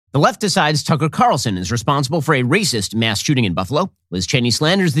The left decides Tucker Carlson is responsible for a racist mass shooting in Buffalo. Liz Cheney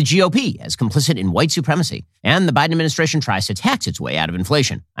slanders the GOP as complicit in white supremacy. And the Biden administration tries to tax its way out of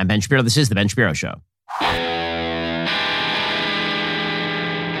inflation. I'm Ben Shapiro. This is The Ben Shapiro Show.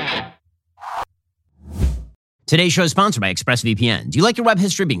 Today's show is sponsored by ExpressVPN. Do you like your web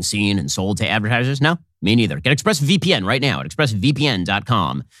history being seen and sold to advertisers? No? Me neither. Get ExpressVPN right now at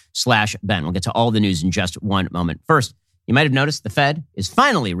expressvpn.com/Ben. We'll get to all the news in just one moment. First, you might have noticed the Fed is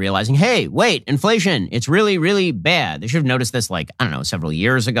finally realizing, hey, wait, inflation, it's really, really bad. They should have noticed this several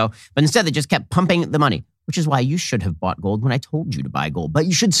years ago. But instead, they just kept pumping the money, which is why you should have bought gold when I told you to buy gold. But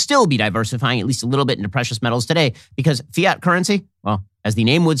you should still be diversifying at least a little bit into precious metals today because fiat currency, well, as the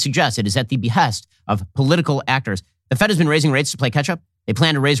name would suggest, it is at the behest of political actors. The Fed has been raising rates to play catch-up. They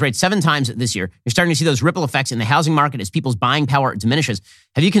plan to raise rates 7 times this year. You're starting to see those ripple effects in the housing market as people's buying power diminishes.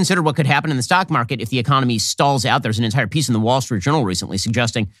 Have you considered what could happen in the stock market if the economy stalls out? There's an entire piece in the Wall Street Journal recently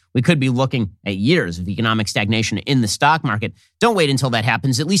suggesting we could be looking at years of economic stagnation in the stock market. Don't wait until that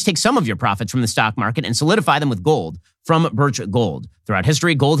happens. At least take some of your profits from the stock market and solidify them with gold from Birch Gold. Throughout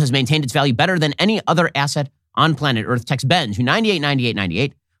history, gold has maintained its value better than any other asset on planet Earth. Text Ben to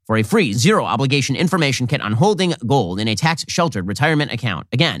 989898 for a free zero-obligation information kit on holding gold in a tax-sheltered retirement account.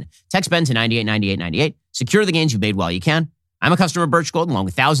 Again, text Ben to 989898. Secure the gains you've made while you can. I'm a customer of Birch Gold, along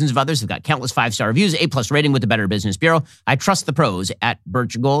with thousands of others who've got countless 5-star reviews, A+ rating with the Better Business Bureau. I trust the pros at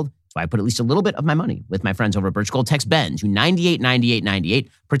Birch Gold, so I put at least a little bit of my money with my friends over at Birch Gold. Text Ben to 989898.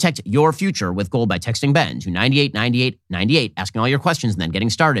 Protect your future with gold by texting Ben to 989898, asking all your questions and then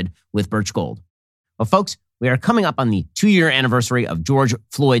getting started with Birch Gold. Well, folks, we are coming up on the 2-year anniversary of George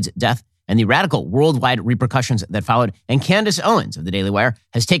Floyd's death and the radical worldwide repercussions that followed. And Candace Owens of the Daily Wire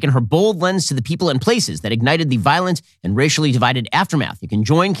has taken her bold lens to the people and places that ignited the violent and racially divided aftermath. You can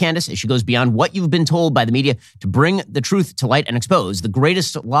join Candace as she goes beyond what you've been told by the media to bring the truth to light and expose the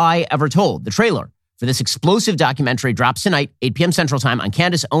greatest lie ever told. The trailer for this explosive documentary drops tonight, 8 p.m. Central Time on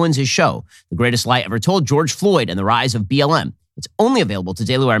Candace Owens' show, The Greatest Lie Ever Told, George Floyd and the Rise of BLM. It's only available to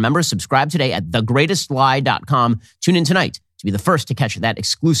Daily Wire members. Subscribe today at thegreatestlie.com. Tune in tonight to be the first to catch that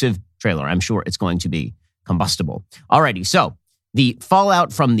exclusive trailer. I'm sure it's going to be combustible. Alrighty, so the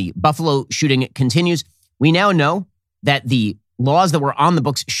fallout from the Buffalo shooting continues. We now know that the laws that were on the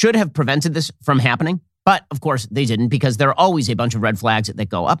books should have prevented this from happening, but of course they didn't because there are always a bunch of red flags that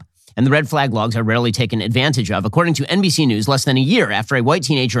go up. And the red flag logs are rarely taken advantage of. According to NBC News, less than a year after a white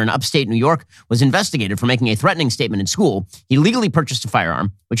teenager in upstate New York was investigated for making a threatening statement in school, he legally purchased a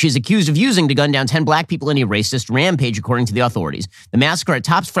firearm, which he is accused of using to gun down 10 black people in a racist rampage, according to the authorities. The massacre at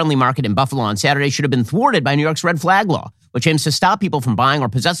Tops Friendly Market in Buffalo on Saturday should have been thwarted by New York's red flag law, which aims to stop people from buying or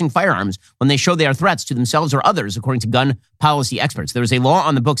possessing firearms when they show they are threats to themselves or others, according to gun policy experts. There was a law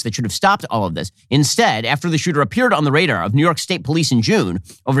on the books that should have stopped all of this. Instead, after the shooter appeared on the radar of New York State Police in June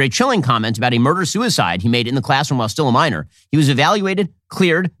over a chilling comment about a murder-suicide he made in the classroom while still a minor, he was evaluated,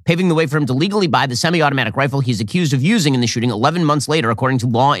 cleared, paving the way for him to legally buy the semi-automatic rifle he's accused of using in the shooting 11 months later, according to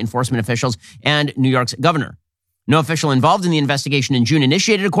law enforcement officials and New York's governor. No official involved in the investigation in June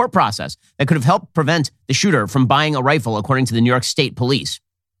initiated a court process that could have helped prevent the shooter from buying a rifle, according to the New York State Police.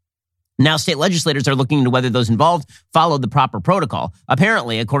 Now, state legislators are looking into whether those involved followed the proper protocol.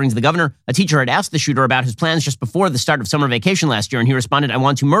 Apparently, according to the governor, a teacher had asked the shooter about his plans just before the start of summer vacation last year, and he responded, "I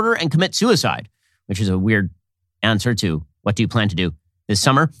want to murder and commit suicide," which is a weird answer to what do you plan to do this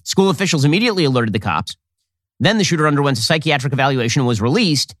summer. School officials immediately alerted the cops. Then the shooter underwent a psychiatric evaluation and was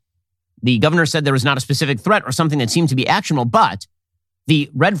released. The governor said there was not a specific threat or something that seemed to be actionable, but the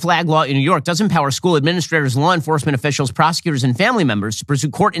red flag law in New York does empower school administrators, law enforcement officials, prosecutors, and family members to pursue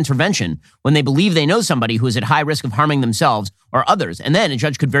court intervention when they believe they know somebody who is at high risk of harming themselves or others. And then a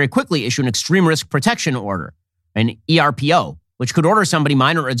judge could very quickly issue an extreme risk protection order, an ERPO, which could order somebody,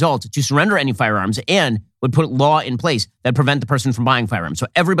 minor or adult, to surrender any firearms and would put law in place that prevent the person from buying firearms. So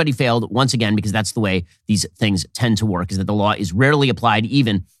everybody failed once again because that's the way these things tend to work, is that the law is rarely applied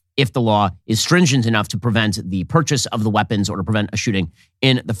even if the law is stringent enough to prevent the purchase of the weapons or to prevent a shooting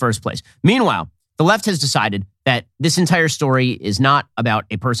in the first place. Meanwhile, the left has decided that this entire story is not about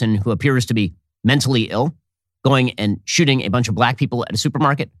a person who appears to be mentally ill going and shooting a bunch of black people at a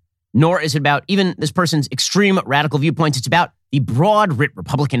supermarket, nor is it about even this person's extreme radical viewpoints. It's about the broad writ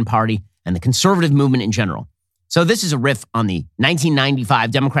Republican Party and the conservative movement in general. So this is a riff on the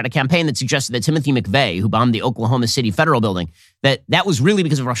 1995 Democratic campaign that suggested that Timothy McVeigh, who bombed the Oklahoma City Federal Building, that was really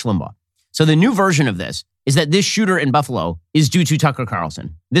because of Rush Limbaugh. So the new version of this is that this shooter in Buffalo is due to Tucker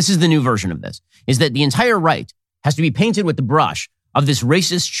Carlson. This is the new version of this, is that the entire right has to be painted with the brush of this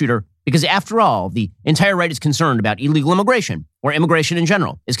racist shooter because, after all, the entire right is concerned about illegal immigration or immigration in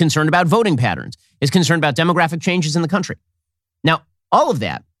general, is concerned about voting patterns, is concerned about demographic changes in the country. Now, all of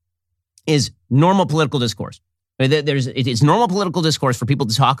that is normal political discourse. It's normal political discourse for people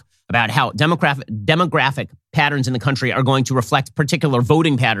to talk about how demographic patterns in the country are going to reflect particular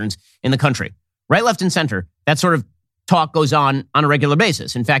voting patterns in the country. Right, left, and center, that sort of talk goes on a regular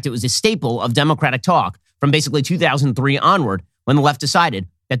basis. In fact, it was a staple of Democratic talk from basically 2003 onward when the left decided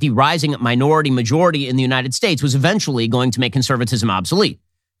that the rising minority majority in the United States was eventually going to make conservatism obsolete.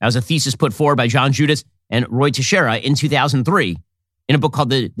 That was a thesis put forward by John Judas and Roy Teixeira in 2003 in a book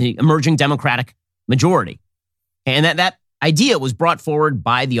called The Emerging Democratic Majority. And that idea was brought forward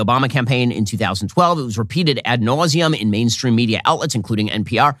by the Obama campaign in 2012. It was repeated ad nauseum in mainstream media outlets, including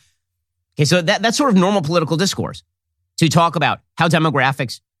NPR. Okay, so that's sort of normal political discourse to talk about how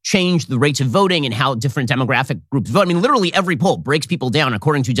demographics change the rates of voting and how different demographic groups vote. I mean, literally every poll breaks people down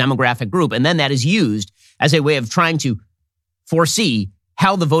according to demographic group, and then that is used as a way of trying to foresee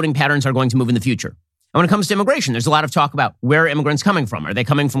how the voting patterns are going to move in the future. And when it comes to immigration, there's a lot of talk about where are immigrants coming from. Are they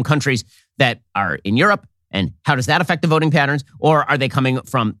coming from countries that are in Europe? And how does that affect the voting patterns? Or are they coming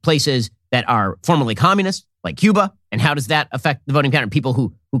from places that are formerly communist, like Cuba? And how does that affect the voting pattern? People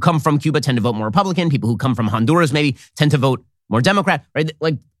who come from Cuba tend to vote more Republican. People who come from Honduras maybe tend to vote more Democrat, right?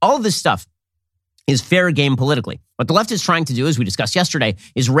 Like all of this stuff is fair game politically. What the left is trying to do, as we discussed yesterday,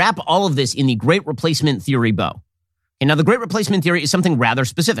 is wrap all of this in the Great Replacement Theory bow. And now the Great Replacement Theory is something rather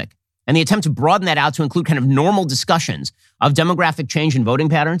specific. And the attempt to broaden that out to include kind of normal discussions of demographic change in voting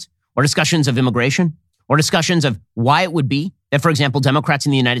patterns, or discussions of immigration, or discussions of why it would be that, for example, Democrats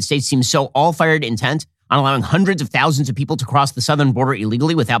in the United States seem so all-fired intent on allowing hundreds of thousands of people to cross the southern border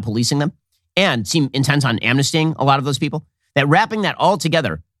illegally without policing them, and seem intent on amnestying a lot of those people, that wrapping that all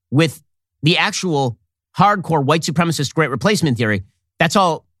together with the actual hardcore white supremacist Great Replacement Theory, that's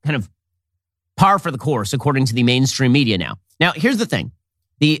all kind of par for the course according to the mainstream media now. Now, here's the thing.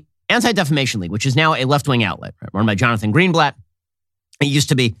 The Anti-Defamation League, which is now a left-wing outlet, run by Jonathan Greenblatt, it used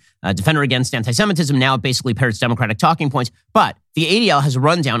to be a defender against anti-Semitism. Now it basically parrots Democratic talking points. But the ADL has a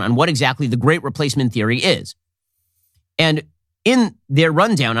rundown on what exactly the Great Replacement Theory is. And in their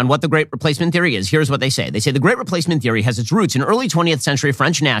rundown on what the Great Replacement Theory is, here's what they say. They say the Great Replacement Theory has its roots in early 20th century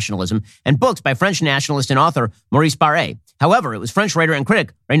French nationalism and books by French nationalist and author Maurice Barrès. However, it was French writer and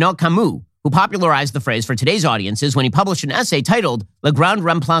critic Renaud Camus who popularized the phrase for today's audiences when he published an essay titled Le Grand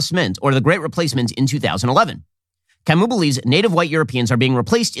Remplacement, or The Great Replacement, in 2011. Camus believes native white Europeans are being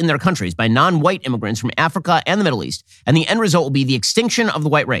replaced in their countries by non-white immigrants from Africa and the Middle East, and the end result will be the extinction of the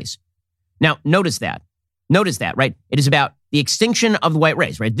white race. Now, notice that, right? It is about the extinction of the white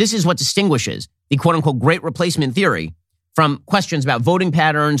race, right? This is what distinguishes the quote-unquote Great Replacement Theory from questions about voting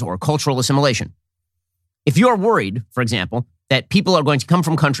patterns or cultural assimilation. If you are worried, for example, that people are going to come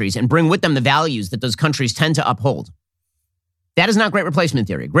from countries and bring with them the values that those countries tend to uphold, that is not Great Replacement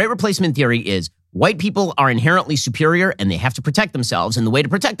Theory. Great Replacement Theory is white people are inherently superior and they have to protect themselves. And the way to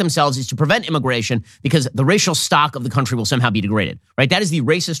protect themselves is to prevent immigration because the racial stock of the country will somehow be degraded, right? That is the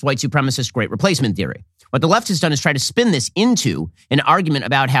racist, white supremacist Great Replacement Theory. What the left has done is try to spin this into an argument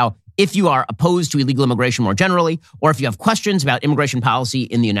about how if you are opposed to illegal immigration more generally, or if you have questions about immigration policy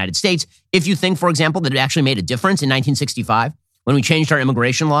in the United States, if you think, for example, that it actually made a difference in 1965 when we changed our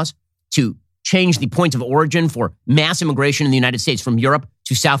immigration laws to change the point of origin for mass immigration in the United States from Europe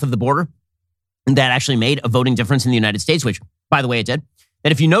to south of the border, and that actually made a voting difference in the United States, which, by the way, it did,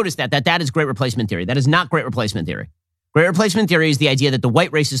 that if you notice that is Great Replacement Theory. That is not Great Replacement Theory. Great Replacement Theory is the idea that the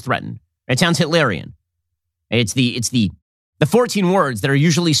white race is threatened. It sounds Hitlerian. It's the 14 words that are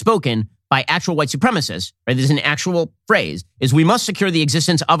usually spoken by actual white supremacists, right? There's an actual phrase, is we must secure the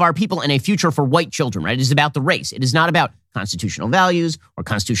existence of our people and a future for white children, right? It is about the race. It is not about constitutional values or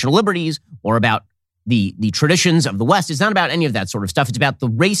constitutional liberties or about the traditions of the West. It's not about any of that sort of stuff. It's about the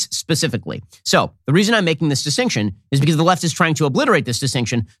race specifically. So the reason I'm making this distinction is because the left is trying to obliterate this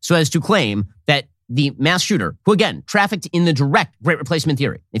distinction so as to claim that the mass shooter, who again trafficked in the direct Great Replacement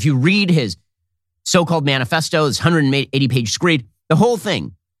Theory, if you read his so-called manifesto, this 180-page screed, the whole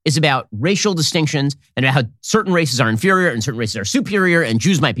thing is about racial distinctions and about how certain races are inferior and certain races are superior, and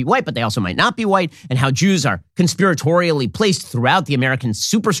Jews might be white, but they also might not be white, and how Jews are conspiratorially placed throughout the American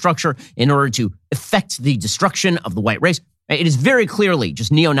superstructure in order to effect the destruction of the white race. It is very clearly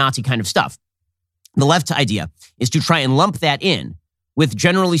just neo-Nazi kind of stuff. The left idea is to try and lump that in with,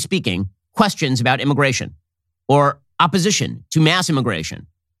 generally speaking, questions about immigration or opposition to mass immigration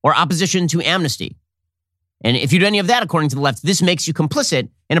or opposition to amnesty. And if you do any of that, according to the left, this makes you complicit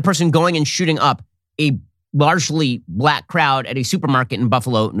in a person going and shooting up a largely black crowd at a supermarket in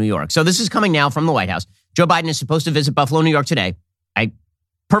Buffalo, New York. So this is coming now from the White House. Joe Biden is supposed to visit Buffalo, New York today. I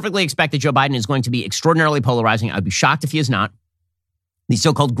perfectly expect that Joe Biden is going to be extraordinarily polarizing. I'd be shocked if he is not. the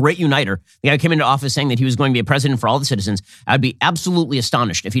so-called great uniter, the guy who came into office saying that he was going to be a president for all the citizens, I'd be absolutely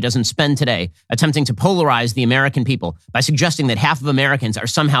astonished if he doesn't spend today attempting to polarize the American people by suggesting that half of Americans are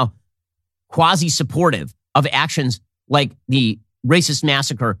somehow quasi-supportive of actions like the racist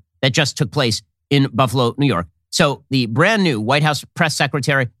massacre that just took place in Buffalo, New York. So the brand new White House press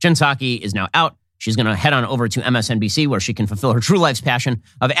secretary, Jen Psaki, is now out. She's going to head on over to MSNBC where she can fulfill her true life's passion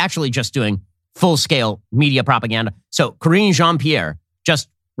of actually just doing full-scale media propaganda. So Karine Jean-Pierre just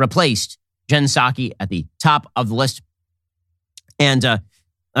replaced Jen Psaki at the top of the list. And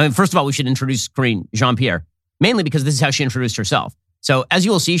first of all, we should introduce Karine Jean-Pierre, mainly because this is how she introduced herself. So as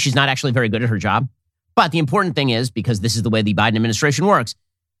you will see, she's not actually very good at her job. But the important thing is, because this is the way the Biden administration works,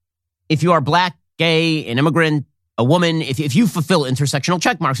 if you are black, gay, an immigrant, a woman, if you fulfill intersectional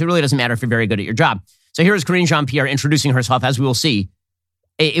check marks, it really doesn't matter if you're very good at your job. So here is Karine Jean-Pierre introducing herself, as we will see.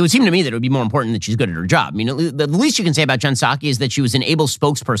 It would seem to me that it would be more important that she's good at her job. I mean, the least you can say about Jen Psaki is that she was an able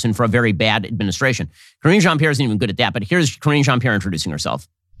spokesperson for a very bad administration. Karine Jean-Pierre isn't even good at that, but here's Karine Jean-Pierre introducing herself.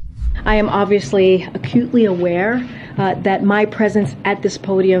 I am obviously acutely aware that my presence at this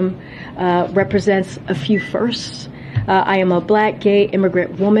podium represents a few firsts. I am a black, gay,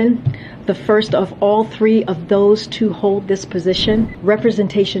 immigrant woman, the first of all three of those to hold this position.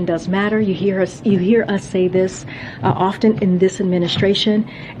 Representation does matter. You hear us say this often in this administration,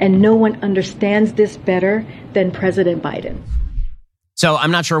 and no one understands this better than President Biden. So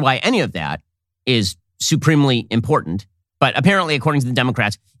I'm not sure why any of that is supremely important. But apparently, according to the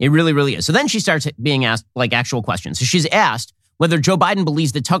Democrats, it really, really is. So then she starts being asked like actual questions. So she's asked whether Joe Biden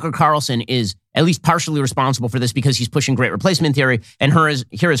believes that Tucker Carlson is at least partially responsible for this because he's pushing great replacement theory. And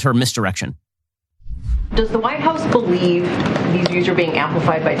here is her misdirection. Does the White House believe these views are being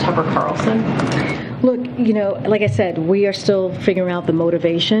amplified by Tucker Carlson? Look, like I said, we are still figuring out the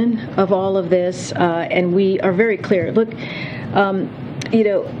motivation of all of this. And we are very clear. Look,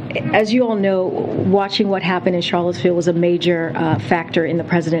 as you all know, watching what happened in Charlottesville was a major factor in the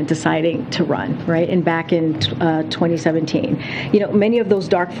president deciding to run, right? And back in 2017, many of those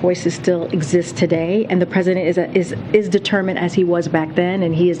dark voices still exist today, and the president is determined, as he was back then,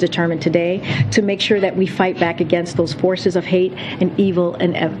 and he is determined today, to make sure that we fight back against those forces of hate and evil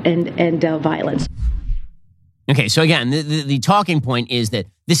and violence. Okay, so again, the talking point is that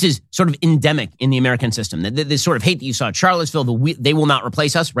this is sort of endemic in the American system. This sort of hate that you saw at Charlottesville, they will not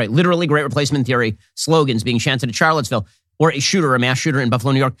replace us, right? Literally, great replacement theory slogans being chanted at Charlottesville, or a mass shooter in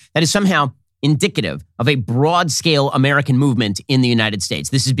Buffalo, New York, that is somehow indicative of a broad-scale American movement in the United States.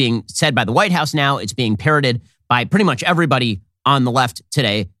 This is being said by the White House now. It's being parroted by pretty much everybody on the left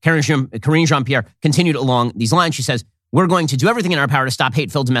today. Karine Jean-Pierre continued along these lines. She says, we're going to do everything in our power to stop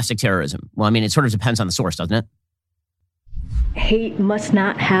hate-filled domestic terrorism. Well, I mean, it sort of depends on the source, doesn't it? Hate must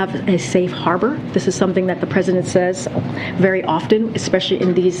not have a safe harbor. This is something that the president says very often, especially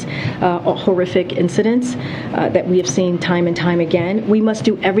in these horrific incidents that we have seen time and time again. We must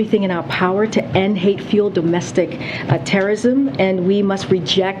do everything in our power to end hate-fueled domestic terrorism, and we must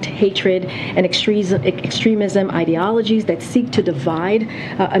reject hatred and extremism ideologies that seek to divide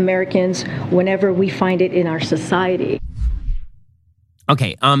Americans whenever we find it in our society.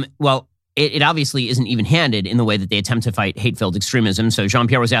 Okay, well, it obviously isn't even-handed in the way that they attempt to fight hate-filled extremism. So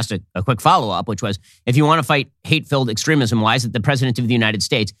Jean-Pierre was asked a quick follow-up, which was, if you want to fight hate-filled extremism, why is it the president of the United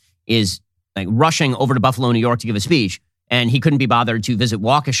States is like rushing over to Buffalo, New York to give a speech, and he couldn't be bothered to visit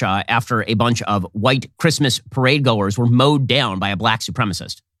Waukesha after a bunch of white Christmas parade goers were mowed down by a black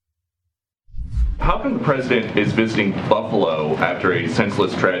supremacist? How come the president is visiting Buffalo after a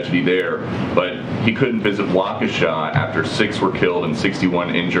senseless tragedy there, but he couldn't visit Waukesha after 6 were killed and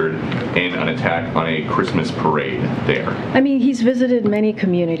 61 injured in an attack on a Christmas parade there? I mean, he's visited many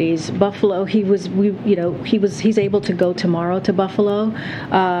communities. Buffalo, he's able to go tomorrow to Buffalo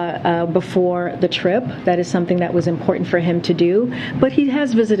before the trip. That is something that was important for him to do. But he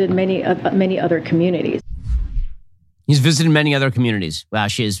has visited many other communities. He's visited many other communities. Wow,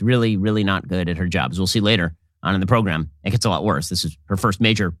 she is really, really not good at her job. As we'll see later on in the program, it gets a lot worse. This is her first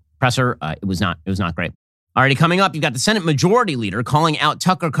major presser. It was not great. Alrighty, coming up, you've got the Senate Majority Leader calling out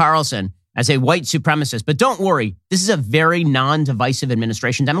Tucker Carlson as a white supremacist. But don't worry, this is a very non-divisive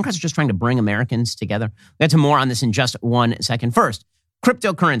administration. Democrats are just trying to bring Americans together. We'll get to more on this in just 1 second. First,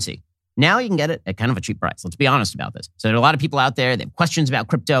 cryptocurrency. Now you can get it at kind of a cheap price. Let's be honest about this. So there are a lot of people out there, they have questions about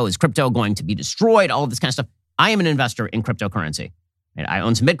crypto. Is crypto going to be destroyed? All of this kind of stuff. I am an investor in cryptocurrency. I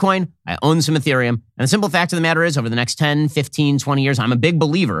own some Bitcoin. I own some Ethereum. And the simple fact of the matter is, over the next 10, 15, 20 years, I'm a big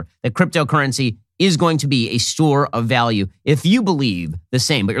believer that cryptocurrency is going to be a store of value. If you believe the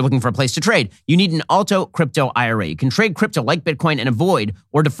same, but you're looking for a place to trade, you need an Alto Crypto IRA. You can trade crypto like Bitcoin and avoid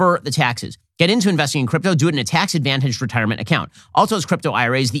or defer the taxes. Get into investing in crypto. Do it in a tax-advantaged retirement account. Alto's Crypto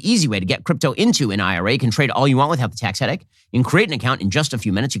IRA is the easy way to get crypto into an IRA. You can trade all you want without the tax headache. You can create an account in just a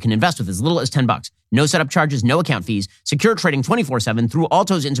few minutes. You can invest with as little as $10. No setup charges, no account fees. Secure trading 24/7 through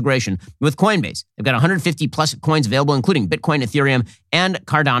Alto's integration with Coinbase. They've got 150 plus coins available, including Bitcoin, Ethereum, and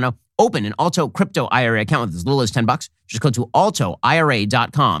Cardano. Open an Alto Crypto IRA account with as little as $10. Just go to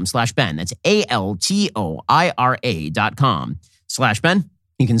altoira.com/Ben. That's ALTOIRA.com/Ben.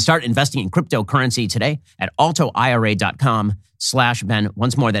 You can start investing in cryptocurrency today at altoira.com/Ben.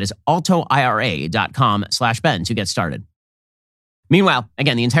 Once more, that is altoira.com/Ben to get started. Meanwhile,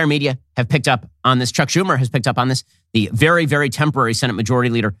 again, the entire media have picked up on this. Chuck Schumer has picked up on this. The very, very temporary Senate Majority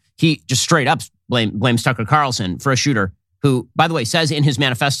Leader, he just straight up blames Tucker Carlson for a shooter who, by the way, says in his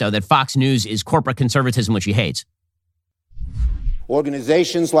manifesto that Fox News is corporate conservatism, which he hates.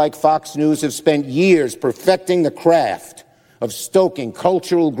 Organizations like Fox News have spent years perfecting the craft of stoking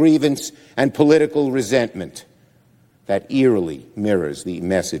cultural grievance and political resentment that eerily mirrors the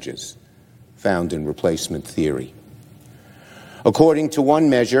messages found in replacement theory. According to one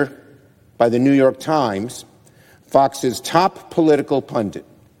measure by the New York Times, Fox's top political pundit,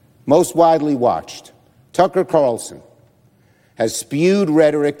 most widely watched, Tucker Carlson, has spewed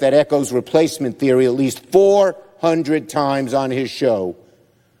rhetoric that echoes replacement theory at least 400 times on his show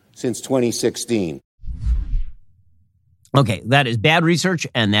since 2016. Okay, that is bad research,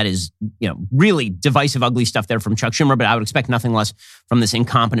 and that is, really divisive, ugly stuff there from Chuck Schumer, but I would expect nothing less from this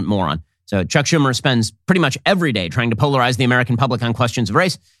incompetent moron. So Chuck Schumer spends pretty much every day trying to polarize the American public on questions of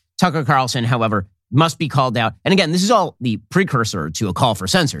race. Tucker Carlson, however, must be called out. And again, this is all the precursor to a call for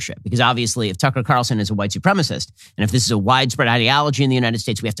censorship, because obviously if Tucker Carlson is a white supremacist, and if this is a widespread ideology in the United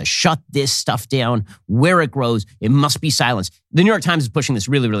States, we have to shut this stuff down where it grows. It must be silenced. The New York Times is pushing this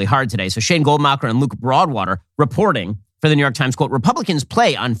really, really hard today. So Shane Goldmacher and Luke Broadwater reporting for the New York Times, quote, Republicans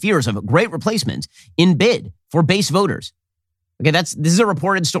play on fears of great replacement in bid for base voters. Okay, this is a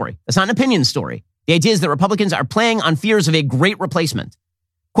reported story. That's not an opinion story. The idea is that Republicans are playing on fears of a great replacement.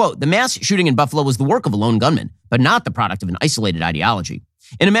 Quote, the mass shooting in Buffalo was the work of a lone gunman, but not the product of an isolated ideology.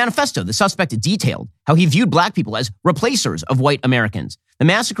 In a manifesto, the suspect detailed how he viewed black people as replacers of white Americans. The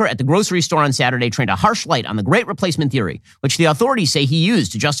massacre at the grocery store on Saturday trained a harsh light on the great replacement theory, which the authorities say he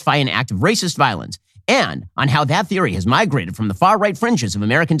used to justify an act of racist violence, and on how that theory has migrated from the far-right fringes of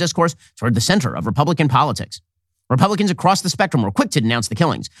American discourse toward the center of Republican politics. Republicans across the spectrum were quick to denounce the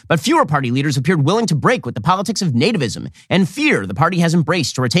killings, but fewer party leaders appeared willing to break with the politics of nativism and fear the party has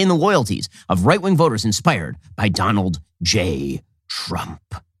embraced to retain the loyalties of right-wing voters inspired by Donald J. Trump.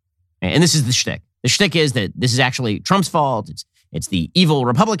 And this is the shtick. The shtick is that this is actually Trump's fault. It's the evil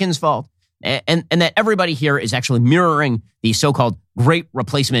Republicans' fault, and that everybody here is actually mirroring the so-called great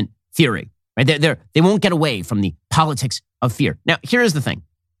replacement theory. Right? They won't get away from the politics of fear. Now, here is the thing.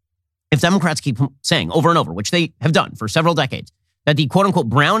 If Democrats keep saying over and over, which they have done for several decades, that the quote-unquote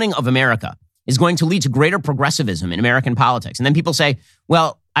browning of America is going to lead to greater progressivism in American politics, and then people say,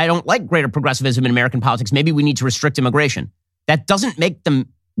 well, I don't like greater progressivism in American politics, maybe we need to restrict immigration. That doesn't make them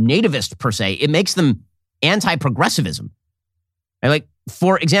nativist per se. It makes them anti-progressivism. Right? Like,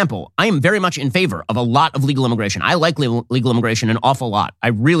 for example, I am very much in favor of a lot of legal immigration. I like legal immigration an awful lot. I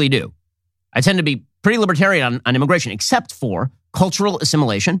really do. I tend to be pretty libertarian on immigration, except for cultural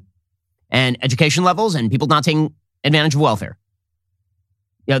assimilation and education levels and people not taking advantage of welfare.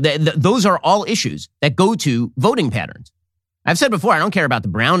 Those are all issues that go to voting patterns. I've said before, I don't care about the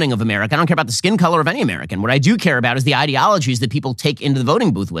browning of America. I don't care about the skin color of any American. What I do care about is the ideologies that people take into the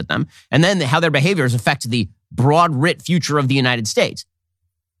voting booth with them, and then how their behaviors affect the broad writ future of the United States.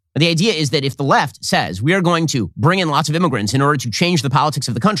 The idea is that if the left says we are going to bring in lots of immigrants in order to change the politics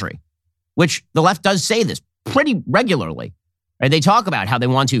of the country, which the left does say this pretty regularly, right? They talk about how they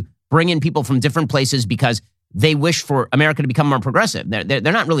want to bring in people from different places because they wish for America to become more progressive. They're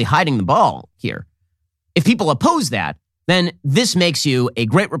not really hiding the ball here. If people oppose that, then this makes you a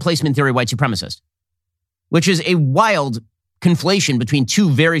great replacement theory white supremacist, which is a wild conflation between two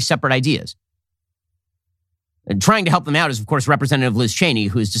very separate ideas. And trying to help them out is, of course, Representative Liz Cheney,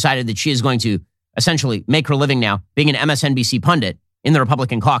 who has decided that she is going to essentially make her living now being an MSNBC pundit in the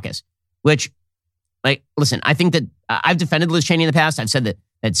Republican caucus, which, listen, I think that I've defended Liz Cheney in the past. I've said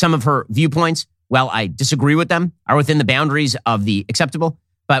that some of her viewpoints, while I disagree with them, are within the boundaries of the acceptable.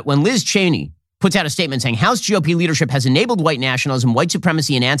 But when Liz Cheney puts out a statement saying House GOP leadership has enabled white nationalism, white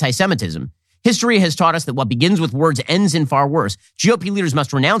supremacy, and anti-Semitism, History has taught us that what begins with words ends in far worse. GOP leaders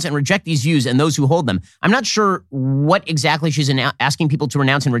must renounce and reject these views and those who hold them. I'm not sure what exactly she's asking people to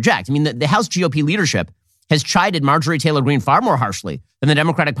renounce and reject. I mean, the House GOP leadership has chided Marjorie Taylor Greene far more harshly than the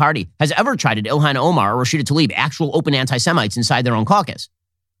Democratic Party has ever chided Ilhan Omar or Rashida Tlaib, actual open anti-Semites inside their own caucus.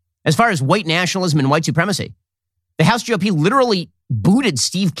 As far as white nationalism and white supremacy, the House GOP literally booted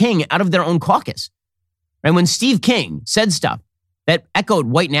Steve King out of their own caucus. And when Steve King said stuff that echoed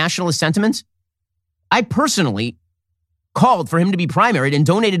white nationalist sentiments, I personally called for him to be primaried and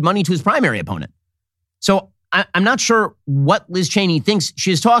donated money to his primary opponent. So I'm not sure what Liz Cheney thinks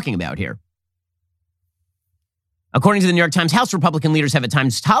she is talking about here. According to the New York Times, House Republican leaders have at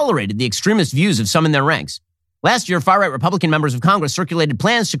times tolerated the extremist views of some in their ranks. Last year, far-right Republican members of Congress circulated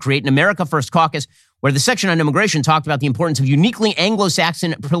plans to create an America First caucus where the section on immigration talked about the importance of uniquely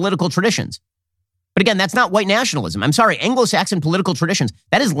Anglo-Saxon political traditions. But again, that's not white nationalism. I'm sorry, Anglo-Saxon political traditions.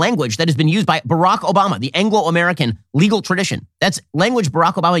 That is language that has been used by Barack Obama, the Anglo-American legal tradition. That's language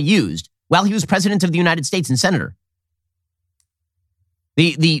Barack Obama used while he was president of the United States and senator.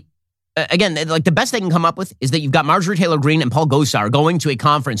 Again, the best they can come up with is that you've got Marjorie Taylor Greene and Paul Gosar going to a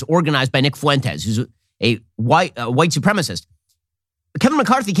conference organized by Nick Fuentes, who's a white supremacist. Kevin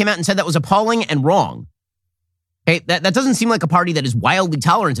McCarthy came out and said that was appalling and wrong. Okay, that doesn't seem like a party that is wildly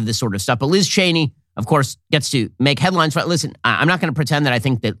tolerant of this sort of stuff. But Liz Cheney, of course, gets to make headlines. Listen, I'm not going to pretend that I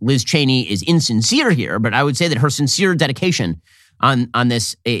think that Liz Cheney is insincere here, but I would say that her sincere dedication on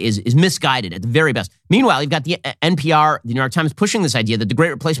this is misguided at the very best. Meanwhile, you've got the NPR, the New York Times, pushing this idea that the Great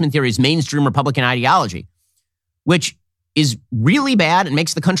Replacement theory is mainstream Republican ideology, which is really bad and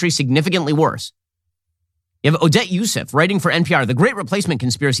makes the country significantly worse. You have Odette Youssef writing for NPR, the Great Replacement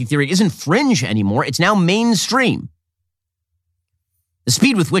conspiracy theory isn't fringe anymore, it's now mainstream. The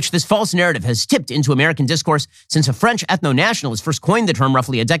speed with which this false narrative has tipped into American discourse since a French ethno-nationalist first coined the term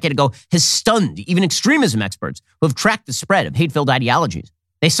roughly a decade ago has stunned even extremism experts who have tracked the spread of hate-filled ideologies.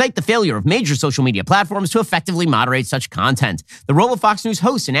 They cite the failure of major social media platforms to effectively moderate such content, the role of Fox News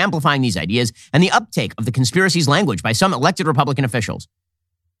hosts in amplifying these ideas, and the uptake of the conspiracies language by some elected Republican officials.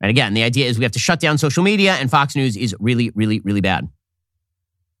 And again, the idea is we have to shut down social media, and Fox News is really, really, really bad.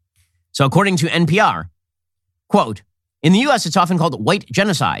 So according to NPR, quote, in the U.S., it's often called white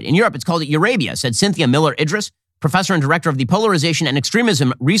genocide. In Europe, it's called Eurabia, said Cynthia Miller-Idris, professor and director of the Polarization and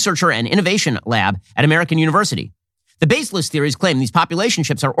Extremism Researcher and Innovation Lab at American University. The baseless theories claim these population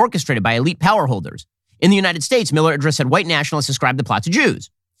shifts are orchestrated by elite power holders. In the United States, Miller-Idris said white nationalists ascribe the plot to Jews.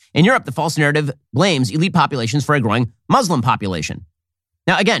 In Europe, the false narrative blames elite populations for a growing Muslim population.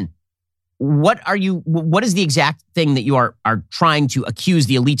 Now, again, what is the exact thing that you are trying to accuse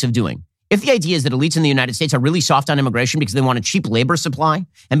the elites of doing? If the idea is that elites in the United States are really soft on immigration because they want a cheap labor supply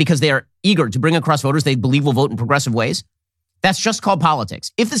and because they are eager to bring across voters they believe will vote in progressive ways, that's just called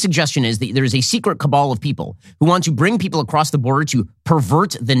politics. If the suggestion is that there is a secret cabal of people who want to bring people across the border to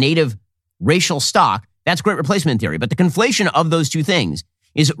pervert the native racial stock, that's Great Replacement theory. But the conflation of those two things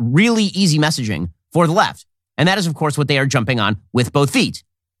is really easy messaging for the left. And that is, of course, what they are jumping on with both feet.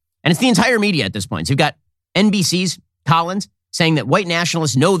 And it's the entire media at this point. So you've got NBC's Collins saying that white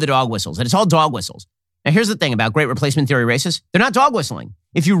nationalists know the dog whistles, that it's all dog whistles. Now, here's the thing about Great Replacement theory racists. They're not dog whistling.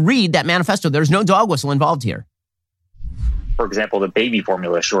 If you read that manifesto, there's no dog whistle involved here. For example, the baby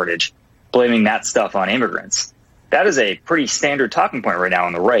formula shortage, blaming that stuff on immigrants. That is a pretty standard talking point right now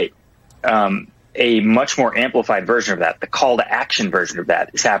on the right. A much more amplified version of that, the call to action version of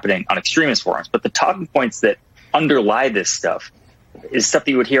that, is happening on extremist forums. But the talking points that underlie this stuff is stuff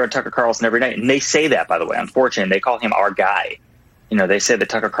that you would hear on Tucker Carlson every night. And they say that, by the way, unfortunately. They call him our guy. You know, they say that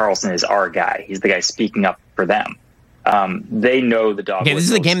Tucker Carlson is our guy. He's the guy speaking up for them. They know the dog. Okay, this is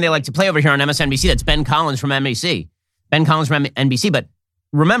the game they like to play over here on MSNBC. That's Ben Collins from NBC. Ben Collins from NBC. But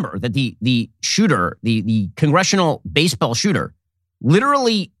remember that the shooter, the congressional baseball shooter,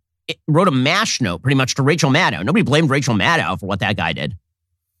 literally wrote a MASH note pretty much to Rachel Maddow. Nobody blamed Rachel Maddow for what that guy did.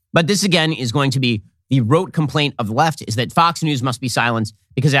 But this, again, is going to be the rote complaint of the left, is that Fox News must be silenced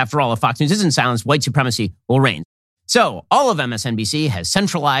because, after all, if Fox News isn't silenced, white supremacy will reign. So all of MSNBC has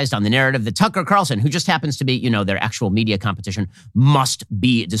centralized on the narrative that Tucker Carlson, who just happens to be, their actual media competition, must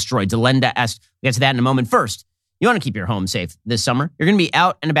be destroyed. Delenda est. We'll get to that in a moment. First, you want to keep your home safe this summer. You're going to be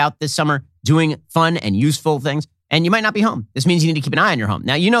out and about this summer doing fun and useful things, and you might not be home. This means you need to keep an eye on your home.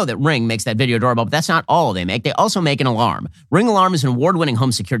 Now, you know that Ring makes that video doorbell, but that's not all they make. They also make an alarm. Ring Alarm is an award-winning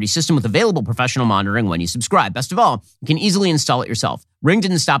home security system with available professional monitoring when you subscribe. Best of all, you can easily install it yourself. Ring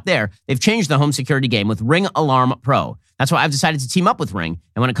didn't stop there. They've changed the home security game with Ring Alarm Pro. That's why I've decided to team up with Ring.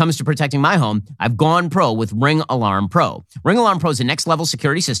 And when it comes to protecting my home, I've gone pro with Ring Alarm Pro. Ring Alarm Pro is a next-level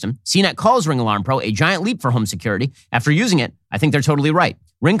security system. CNET calls Ring Alarm Pro a giant leap for home security. After using it, I think they're totally right.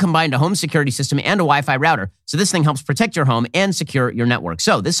 Ring combined a home security system and a Wi-Fi router, so this thing helps protect your home and secure your network.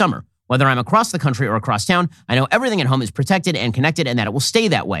 So this summer, whether I'm across the country or across town, I know everything at home is protected and connected and that it will stay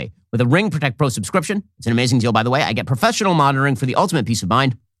that way. With a Ring Protect Pro subscription, it's an amazing deal, by the way. I get professional monitoring for the ultimate peace of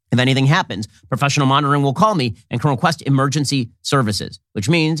mind. If anything happens, professional monitoring will call me and can request emergency services, which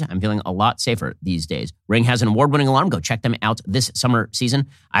means I'm feeling a lot safer these days. Ring has an award-winning alarm. Go check them out this summer season.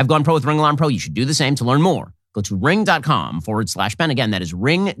 I've gone pro with Ring Alarm Pro. You should do the same. To learn more, go to ring.com/Ben. Again, that is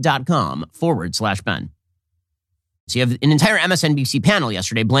ring.com/Ben. So you have an entire MSNBC panel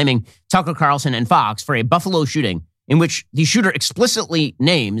yesterday blaming Tucker Carlson and Fox for a Buffalo shooting in which the shooter explicitly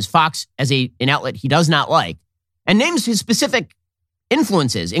names Fox as an outlet he does not like and names his specific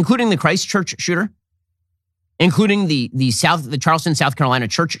influences, including the Christchurch shooter, including the Charleston, South Carolina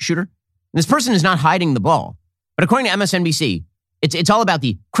church shooter. And this person is not hiding the ball. But according to MSNBC, it's all about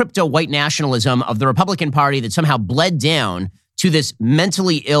the crypto white nationalism of the Republican Party that somehow bled down to this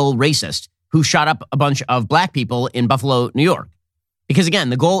mentally ill racist who shot up a bunch of black people in Buffalo, New York. Because again,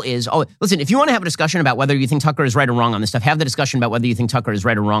 the goal is, listen, if you want to have a discussion about whether you think Tucker is right or wrong on this stuff, have the discussion about whether you think Tucker is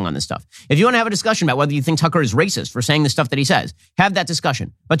right or wrong on this stuff. If you want to have a discussion about whether you think Tucker is racist for saying the stuff that he says, have that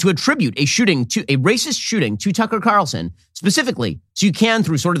discussion. But to attribute a racist shooting to Tucker Carlson, specifically, so you can,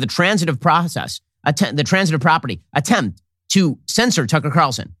 through sort of the transitive process, the transitive property, attempt to censor Tucker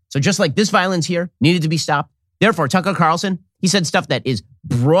Carlson. So just like this violence here needed to be stopped, therefore, Tucker Carlson, he said stuff that is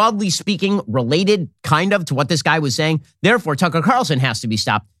broadly speaking related kind of to what this guy was saying. Therefore, Tucker Carlson has to be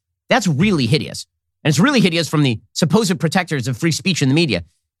stopped. That's really hideous. And it's really hideous from the supposed protectors of free speech in the media.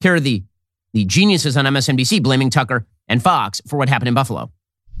 Here are the geniuses on MSNBC blaming Tucker and Fox for what happened in Buffalo.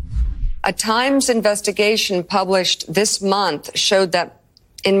 A Times investigation published this month showed that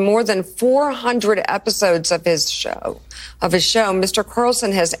in more than 400 episodes of his show, Mr.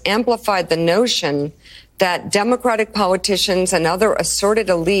 Carlson has amplified the notion that Democratic politicians and other assorted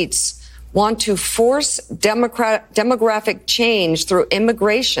elites want to force demographic change through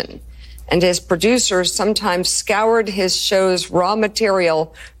immigration. And his producers sometimes scoured his show's raw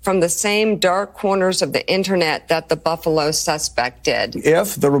material from the same dark corners of the internet that the Buffalo suspect did.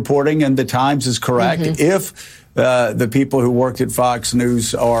 If the reporting in the Times is correct, if the people who worked at Fox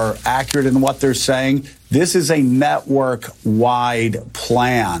News are accurate in what they're saying, this is a network-wide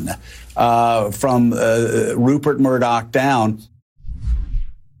plan from Rupert Murdoch down.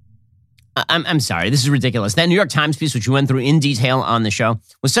 I'm sorry. This is ridiculous. That New York Times piece, which we went through in detail on the show,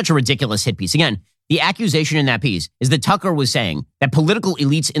 was such a ridiculous hit piece. Again, the accusation in that piece is that Tucker was saying that political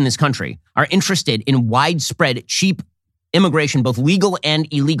elites in this country are interested in widespread, cheap immigration, both legal and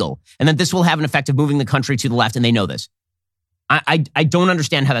illegal, and that this will have an effect of moving the country to the left, and they know this. I don't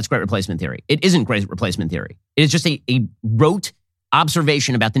understand how that's great replacement theory. It isn't great replacement theory. It is just a rote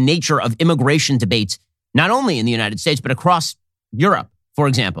observation about the nature of immigration debates, not only in the United States, but across Europe, for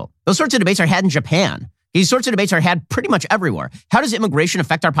example. Those sorts of debates are had in Japan. These sorts of debates are had pretty much everywhere. How does immigration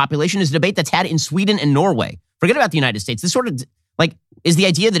affect our population is a debate that's had in Sweden and Norway. Forget about the United States. This sort of, is the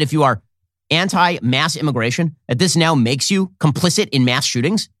idea that if you are anti-mass immigration, that this now makes you complicit in mass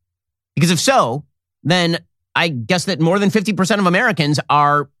shootings? Because if so, then I guess that more than 50% of Americans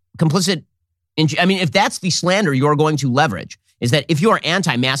are complicit in, if that's the slander you're going to leverage, is that if you are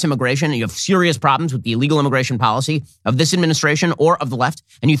anti-mass immigration and you have serious problems with the illegal immigration policy of this administration or of the left,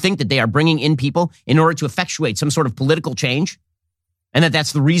 and you think that they are bringing in people in order to effectuate some sort of political change, and that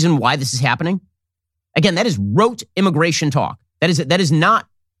that's the reason why this is happening, again, that is rote immigration talk. That is not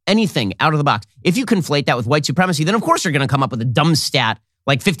anything out of the box. If you conflate that with white supremacy, then of course you're going to come up with a dumb stat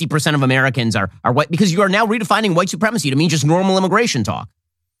like 50% of Americans are white, because you are now redefining white supremacy to mean just normal immigration talk.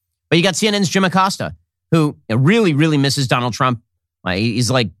 But you got CNN's Jim Acosta, who really, really misses Donald Trump.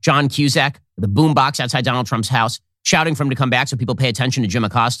 He's like John Cusack, the boombox outside Donald Trump's house, shouting for him to come back so people pay attention to Jim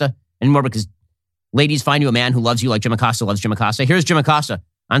Acosta anymore, because ladies find you a man who loves you like Jim Acosta loves Jim Acosta. Here's Jim Acosta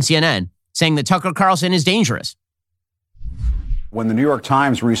on CNN saying that Tucker Carlson is dangerous. When the New York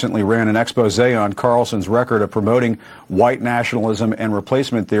Times recently ran an expose on Carlson's record of promoting white nationalism and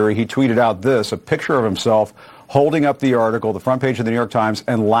replacement theory, he tweeted out this, a picture of himself holding up the article, the front page of the New York Times,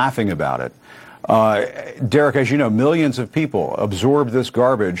 and laughing about it. Derek, as you know, millions of people absorb this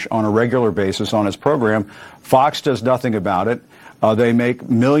garbage on a regular basis on his program. Fox does nothing about it. They make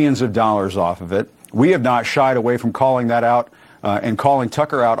millions of dollars off of it. We have not shied away from calling that out and calling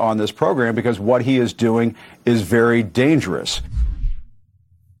Tucker out on this program, because what he is doing is very dangerous.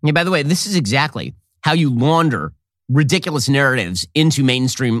 Yeah, by the way, this is exactly how you launder ridiculous narratives into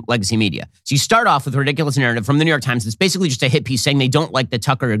mainstream legacy media. So you start off with a ridiculous narrative from the New York Times that's basically just a hit piece saying they don't like that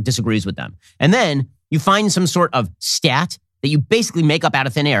Tucker disagrees with them. And then you find some sort of stat that you basically make up out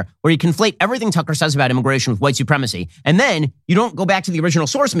of thin air, where you conflate everything Tucker says about immigration with white supremacy, and then you don't go back to the original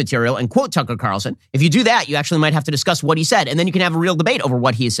source material and quote Tucker Carlson. If you do that, you actually might have to discuss what he said, and then you can have a real debate over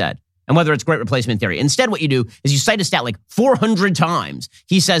what he said and whether it's great replacement theory. Instead, what you do is you cite a stat like 400 times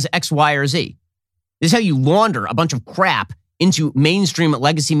he says X, Y, or Z. This is how you launder a bunch of crap into mainstream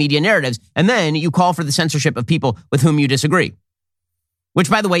legacy media narratives, and then you call for the censorship of people with whom you disagree. Which,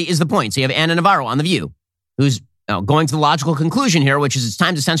 by the way, is the point. So you have Anna Navarro on The View, who's going to the logical conclusion here, which is it's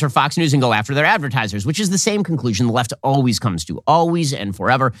time to censor Fox News and go after their advertisers, which is the same conclusion the left always comes to, always and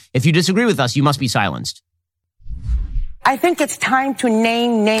forever. If you disagree with us, you must be silenced. I think it's time to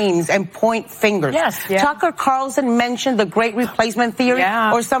name names and point fingers. Yes. Yeah. Tucker Carlson mentioned the great replacement theory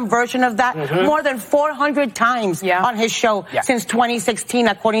or some version of that more than 400 times on his show since 2016,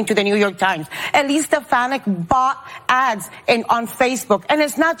 according to the New York Times. Elise Stefanik bought ads on Facebook. And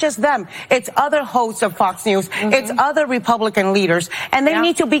it's not just them. It's other hosts of Fox News. It's other Republican leaders. And they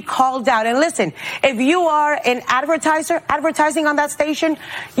need to be called out. And listen, if you are an advertiser advertising on that station,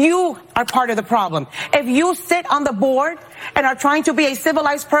 you are part of the problem. If you sit on the board and are trying to be a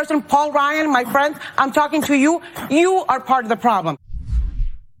civilized person, Paul Ryan, my friend, I'm talking to you, you are part of the problem.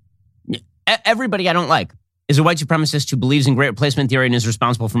 Everybody I don't like is a white supremacist who believes in great replacement theory and is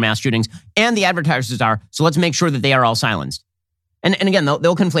responsible for mass shootings, and the advertisers are, so let's make sure that they are all silenced. And again,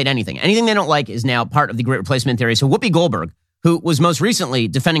 they'll conflate anything. Anything they don't like is now part of the great replacement theory. So Whoopi Goldberg, who was most recently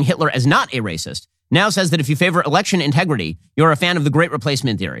defending Hitler as not a racist, now says that if you favor election integrity, you're a fan of the great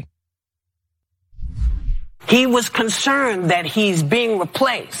replacement theory. He was concerned that he's being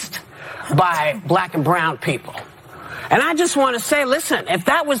replaced by black and brown people. And I just want to say, listen, if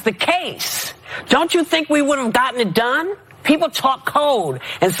that was the case, don't you think we would have gotten it done? People talk code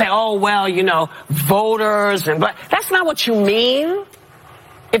and say, oh, well, you know, voters and black. That's not what you mean.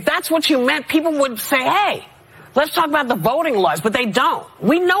 If that's what you meant, people would say, hey, let's talk about the voting laws, but they don't.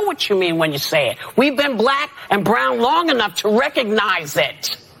 We know what you mean when you say it. We've been black and brown long enough to recognize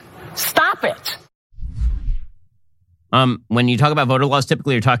it. Stop it. When you talk about voter laws,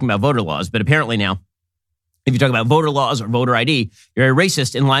 typically you're talking about voter laws, but apparently now, if you talk about voter laws or voter ID, you're a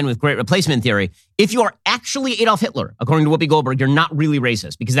racist in line with great replacement theory. If you are actually Adolf Hitler, according to Whoopi Goldberg, you're not really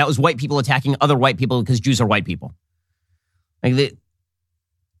racist because that was white people attacking other white people because Jews are white people. Like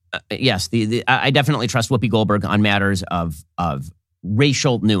I definitely trust Whoopi Goldberg on matters of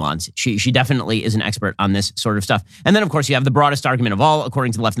racial nuance. She definitely is an expert on this sort of stuff. And then, of course, you have the broadest argument of all,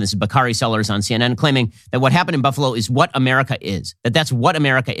 according to the left, and this is Bakari Sellers on CNN, claiming that what happened in Buffalo is what America is, that's what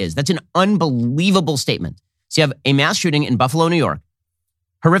America is. That's an unbelievable statement. So you have a mass shooting in Buffalo, New York,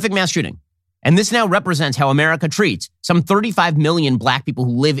 horrific mass shooting. And this now represents how America treats some 35 million black people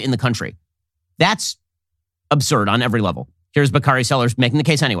who live in the country. That's absurd on every level. Here's Bakari Sellers making the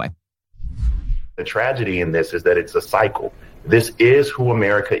case anyway. The tragedy in this is that it's a cycle. This is who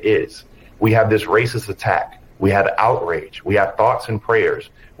America is. We have this racist attack. We have outrage. We have thoughts and prayers.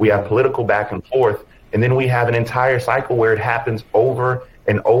 We have political back and forth. And then we have an entire cycle where it happens over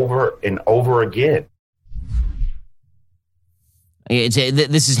and over and over again.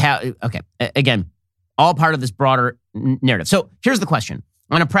 This is how, okay, again, all part of this broader narrative. So here's the question.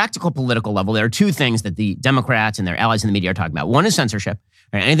 On a practical political level, there are two things that the Democrats and their allies in the media are talking about. One is censorship.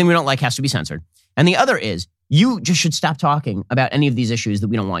 Right? Anything we don't like has to be censored. And the other is you just should stop talking about any of these issues that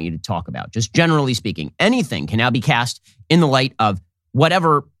we don't want you to talk about. Just generally speaking, anything can now be cast in the light of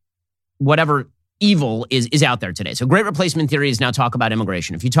whatever evil is out there today. So great replacement theory is now talk about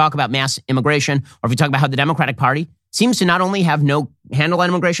immigration. If you talk about mass immigration, or if you talk about how the Democratic Party seems to not only have no handle on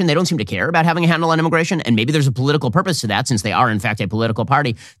immigration, they don't seem to care about having a handle on immigration, and maybe there's a political purpose to that since they are, in fact, a political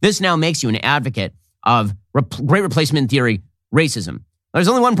party. This now makes you an advocate of great replacement theory racism. There's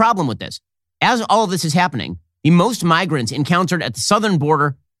only one problem with this. As all of this is happening, the most migrants encountered at the southern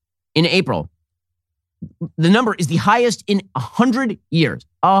border in April, the number is the highest in 100 years.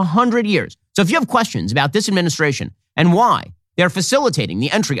 100 years. So if you have questions about this administration and why they're facilitating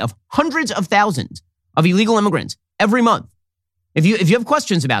the entry of hundreds of thousands of illegal immigrants every month, if you have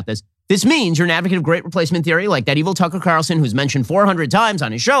questions about this, this means you're an advocate of great replacement theory, like that evil Tucker Carlson, who's mentioned 400 times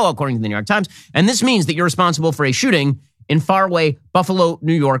on his show, according to the New York Times. And this means that you're responsible for a shooting in faraway Buffalo,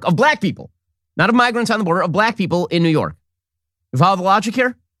 New York, of black people. Not of migrants on the border, of black people in New York. You follow the logic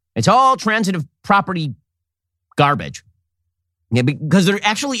here? It's all transitive property garbage. Yeah, because there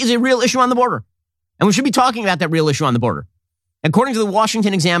actually is a real issue on the border. And we should be talking about that real issue on the border. According to the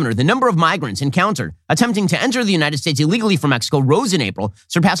Washington Examiner, the number of migrants encountered attempting to enter the United States illegally from Mexico rose in April,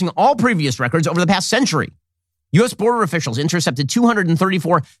 surpassing all previous records over the past century. U.S. border officials intercepted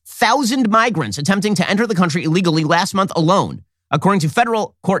 234,000 migrants attempting to enter the country illegally last month alone, according to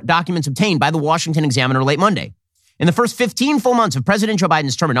federal court documents obtained by the Washington Examiner late Monday. In the first 15 full months of President Joe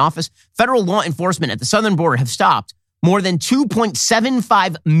Biden's term in office, federal law enforcement at the southern border have stopped more than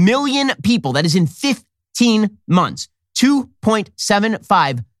 2.75 million people. That is in 15 months.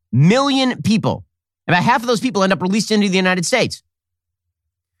 2.75 million people. About half of those people end up released into the United States.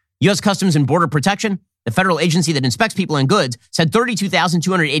 U.S. Customs and Border Protection, the federal agency that inspects people and goods, said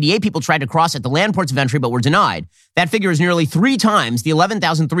 32,288 people tried to cross at the land ports of entry but were denied. That figure is nearly 3 times the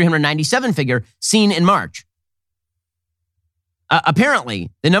 11,397 figure seen in March.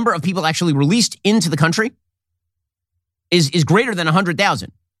 Apparently, the number of people actually released into the country is greater than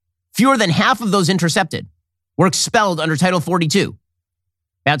 100,000. Fewer than half of those intercepted were expelled under Title 42.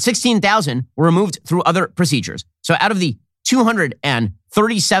 About 16,000 were removed through other procedures. So out of the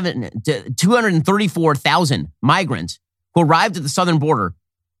 234,000 migrants who arrived at the southern border,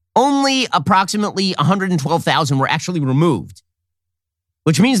 only approximately 112,000 were actually removed,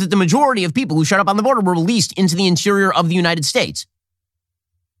 which means that the majority of people who showed up on the border were released into the interior of the United States.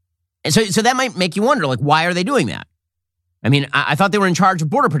 And so that might make you wonder, like, why are they doing that? I mean, I thought they were in charge of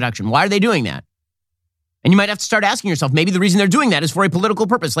border protection. Why are they doing that? And you might have to start asking yourself, maybe the reason they're doing that is for a political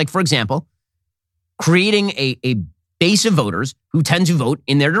purpose. Like, for example, creating a base of voters who tend to vote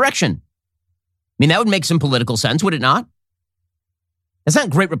in their direction. I mean, that would make some political sense, would it not? That's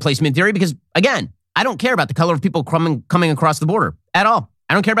not great replacement theory because, again, I don't care about the color of people coming across the border at all.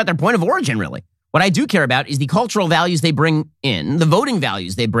 I don't care about their point of origin, really. What I do care about is the cultural values they bring in, the voting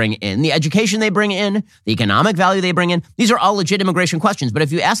values they bring in, the education they bring in, the economic value they bring in. These are all legit immigration questions. But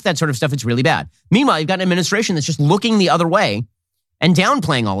if you ask that sort of stuff, it's really bad. Meanwhile, you've got an administration that's just looking the other way and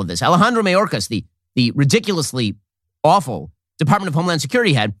downplaying all of this. Alejandro Mayorkas, the ridiculously awful Department of Homeland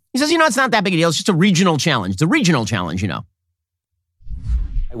Security head, he says, it's not that big a deal. It's just a regional challenge. It's a regional challenge, I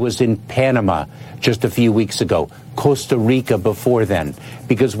was in Panama just a few weeks ago, Costa Rica before then,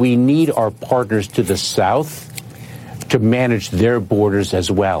 because we need our partners to the south to manage their borders as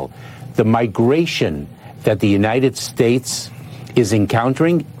well. The migration that the United States is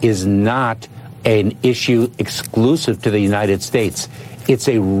encountering is not an issue exclusive to the United States. It's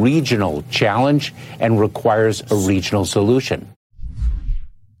a regional challenge and requires a regional solution.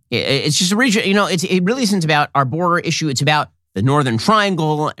 It's just a region, it really isn't about our border issue. It's about the Northern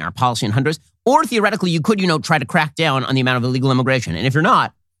Triangle and our policy in Honduras. Or theoretically, you could, try to crack down on the amount of illegal immigration. And if you're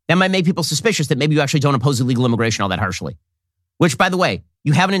not, that might make people suspicious that maybe you actually don't oppose illegal immigration all that harshly. Which, by the way,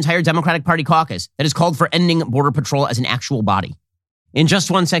 you have an entire Democratic Party caucus that has called for ending Border Patrol as an actual body. In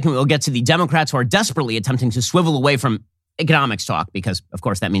just 1 second, we'll get to the Democrats who are desperately attempting to swivel away from economics talk because, of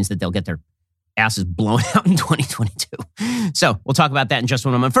course, that means that they'll get their asses blown out in 2022. So we'll talk about that in just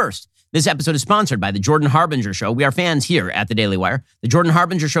one moment. First, this episode is sponsored by The Jordan Harbinger Show. We are fans here at The Daily Wire. The Jordan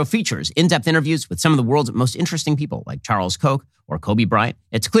Harbinger Show features in-depth interviews with some of the world's most interesting people like Charles Koch or Kobe Bryant.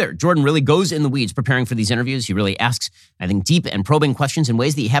 It's clear Jordan really goes in the weeds preparing for these interviews. He really asks, I think, deep and probing questions in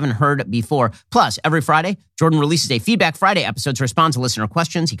ways that you haven't heard before. Plus, every Friday, Jordan releases a Feedback Friday episode to respond to listener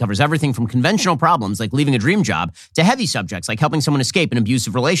questions. He covers everything from conventional problems like leaving a dream job to heavy subjects like helping someone escape an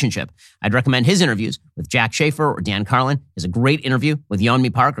abusive relationship. I'd recommend his interviews with Jack Schaefer or Dan Carlin. Is a great interview with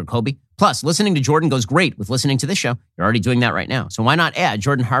Yeonmi Park or Kobe. Plus, listening to Jordan goes great with listening to this show. You're already doing that right now. So why not add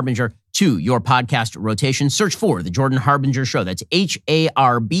Jordan Harbinger to your podcast rotation? Search for The Jordan Harbinger Show. That's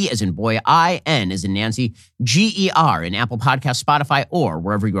HARB as in boy, IN as in Nancy, GER in Apple Podcasts, Spotify, or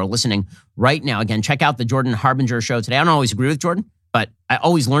wherever you are listening right now. Again, check out The Jordan Harbinger Show today. I don't always agree with Jordan, but I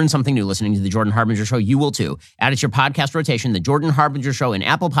always learn something new listening to The Jordan Harbinger Show. You will too. Add it to your podcast rotation, The Jordan Harbinger Show in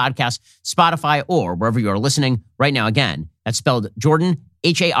Apple Podcasts, Spotify, or wherever you are listening right now. Again, that's spelled Jordan,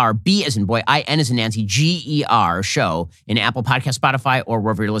 HARB as in boy, IN as in Nancy, GER Show in Apple Podcast, Spotify, or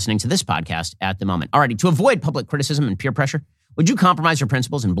wherever you're listening to this podcast at the moment. Alrighty, to avoid public criticism and peer pressure, would you compromise your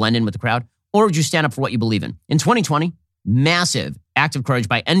principles and blend in with the crowd? Or would you stand up for what you believe in? In 2020, massive act of courage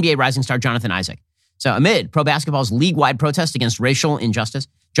by NBA rising star Jonathan Isaac. So amid pro basketball's league-wide protest against racial injustice,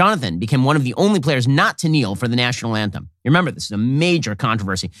 Jonathan became one of the only players not to kneel for the national anthem. You remember, this is a major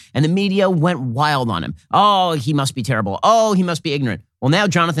controversy, and the media went wild on him. Oh, he must be terrible. Oh, he must be ignorant. Well, now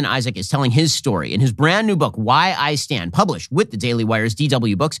Jonathan Isaac is telling his story. In his brand new book, Why I Stand, published with the Daily Wire's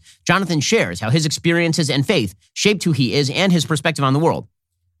DW Books, Jonathan shares how his experiences and faith shaped who he is and his perspective on the world.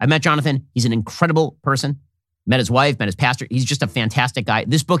 I met Jonathan. He's an incredible person. Met his wife, met his pastor. He's just a fantastic guy.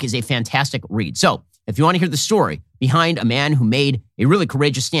 This book is a fantastic read. So if you want to hear the story behind a man who made a really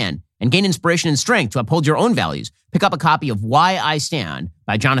courageous stand and gain inspiration and strength to uphold your own values, pick up a copy of Why I Stand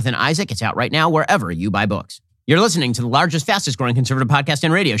by Jonathan Isaac. It's out right now wherever you buy books. You're listening to the largest, fastest growing conservative podcast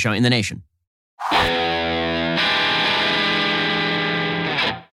and radio show in the nation.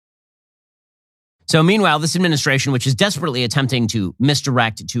 So meanwhile, this administration, which is desperately attempting to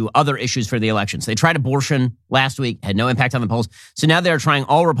misdirect to other issues for the elections, they tried abortion last week, had no impact on the polls. So now they're trying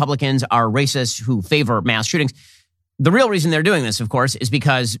all Republicans are racists who favor mass shootings. The real reason they're doing this, of course, is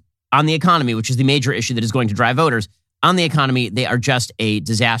because on the economy, which is the major issue that is going to drive voters, on the economy, they are just a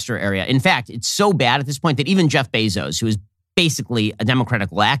disaster area. In fact, it's so bad at this point that even Jeff Bezos, who is basically a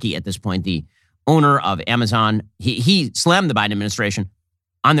Democratic lackey at this point, the owner of Amazon, he slammed the Biden administration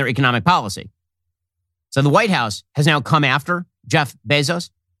on their economic policy. So the White House has now come after Jeff Bezos.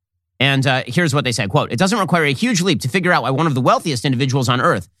 And here's what they said, quote, "It doesn't require a huge leap to figure out why one of the wealthiest individuals on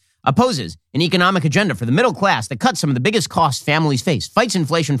earth opposes an economic agenda for the middle class that cuts some of the biggest costs families face, fights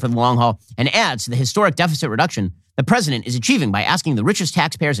inflation for the long haul, and adds to the historic deficit reduction the president is achieving by asking the richest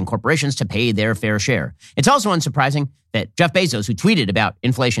taxpayers and corporations to pay their fair share. It's also unsurprising that Jeff Bezos, who tweeted about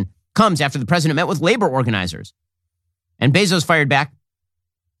inflation, comes after the president met with labor organizers." And Bezos fired back,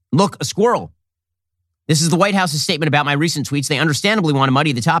 "Look, a squirrel. This is the White House's statement about my recent tweets. They understandably want to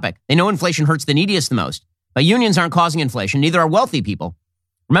muddy the topic. They know inflation hurts the neediest the most. But unions aren't causing inflation. Neither are wealthy people.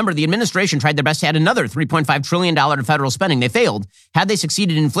 Remember, the administration tried their best to add another $3.5 trillion to federal spending. They failed. Had they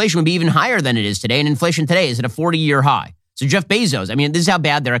succeeded, inflation would be even higher than it is today, and inflation today is at a 40-year high. So Jeff Bezos, I mean, this is how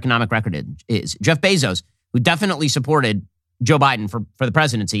bad their economic record is. Jeff Bezos, who definitely supported Joe Biden for the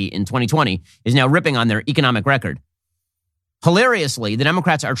presidency in 2020, is now ripping on their economic record. Hilariously, the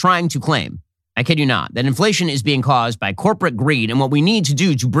Democrats are trying to claim, I kid you not, that inflation is being caused by corporate greed, and what we need to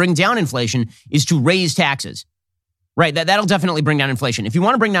do to bring down inflation is to raise taxes. Right, that'll definitely bring down inflation. If you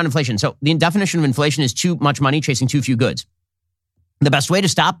want to bring down inflation, so the definition of inflation is too much money chasing too few goods. The best way to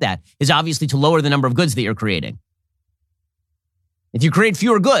stop that is obviously to lower the number of goods that you're creating. If you create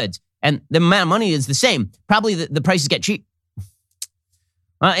fewer goods and the amount of money is the same, probably the prices get cheap.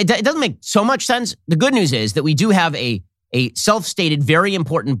 It doesn't make so much sense. The good news is that we do have a self-stated, very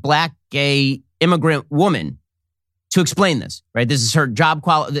important black, gay, immigrant woman to explain this, right? This is her job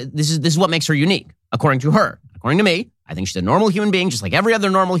quality. This is what makes her unique, according to her. According to me, I think she's a normal human being, just like every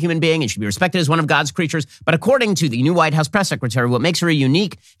other normal human being, and should be respected as one of God's creatures. But according to the new White House press secretary, what makes her a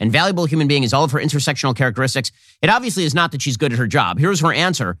unique and valuable human being is all of her intersectional characteristics. It obviously is not that she's good at her job. Here's her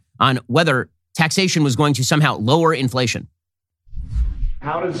answer on whether taxation was going to somehow lower inflation.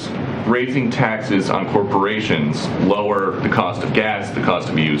 How does raising taxes on corporations lower the cost of gas, the cost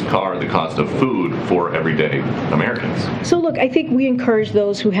of a used car, the cost of food for everyday Americans? So look, I think we encourage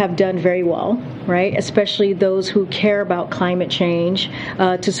those who have done very well, right? Especially those who care about climate change,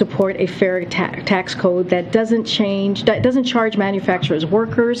 to support a fair tax code that doesn't charge manufacturers,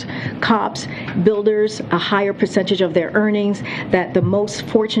 workers, cops, builders a higher percentage of their earnings, that the most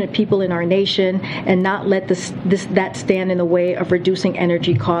fortunate people in our nation, and not let that stand in the way of reducing energy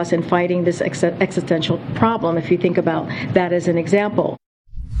costs and fighting this existential problem, if you think about that as an example.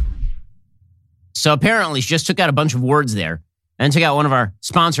 So apparently she just took out a bunch of words there and took out one of our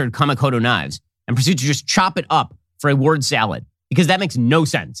sponsored Kamikoto knives and proceeded to just chop it up for a word salad, because that makes no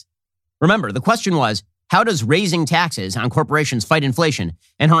sense. Remember, the question was, how does raising taxes on corporations fight inflation?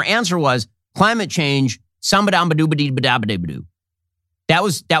 And her answer was climate change, sambadambadoo. That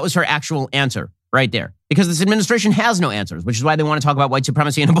was her actual answer right there. Because this administration has no answers, which is why they want to talk about white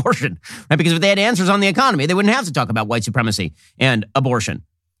supremacy and abortion. Right? Because if they had answers on the economy, they wouldn't have to talk about white supremacy and abortion.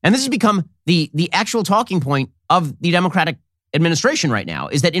 And this has become the actual talking point of the Democratic administration right now,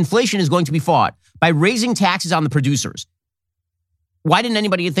 is that inflation is going to be fought by raising taxes on the producers. Why didn't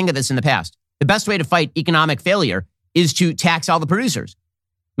anybody think of this in the past? The best way to fight economic failure is to tax all the producers.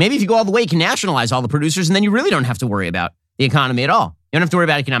 Maybe if you go all the way, you can nationalize all the producers, and then you really don't have to worry about the economy at all. You don't have to worry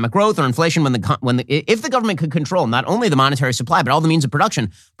about economic growth or inflation if the government could control not only the monetary supply, but all the means of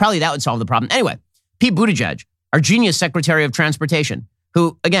production, probably that would solve the problem. Anyway, Pete Buttigieg, our genius Secretary of Transportation,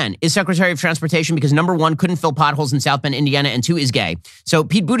 who, again, is Secretary of Transportation because, number one, couldn't fill potholes in South Bend, Indiana, and two, is gay. So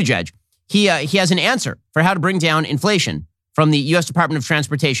Pete Buttigieg, he has an answer for how to bring down inflation from the U.S. Department of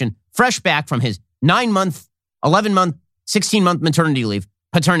Transportation, fresh back from his 9-month, 11-month, 16-month paternity leave.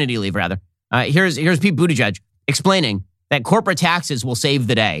 Here's Pete Buttigieg explaining that corporate taxes will save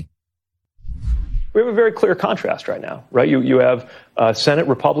the day. We have a very clear contrast right now, right? You have Senate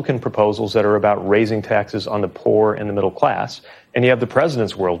Republican proposals that are about raising taxes on the poor and the middle class. And you have the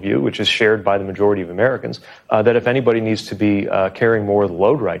president's worldview, which is shared by the majority of Americans, that if anybody needs to be carrying more of the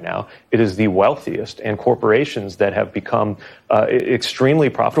load right now, it is the wealthiest and corporations that have become extremely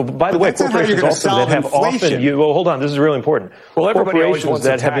profitable. By the way, corporations also that have often, hold on, this is really important. Well, corporations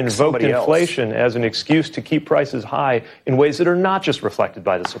that have invoked inflation as an excuse to keep prices high in ways that are not just reflected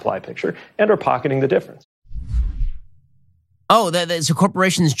by the supply picture and are pocketing the difference. Oh, so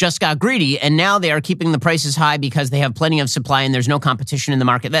corporations just got greedy, and now they are keeping the prices high because they have plenty of supply and there's no competition in the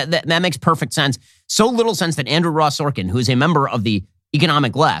market. That makes perfect sense. so little sense that Andrew Ross Sorkin, who is a member of the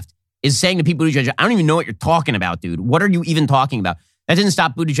economic left, is saying to Pete Buttigieg, I don't even know what you're talking about, dude. What are you even talking about? That didn't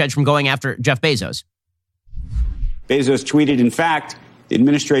stop Buttigieg from going after Jeff Bezos. Bezos tweeted, in fact, the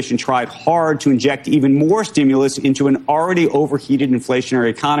administration tried hard to inject even more stimulus into an already overheated inflationary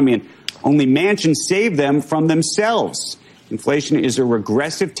economy, and only managed saved them from themselves. Inflation is a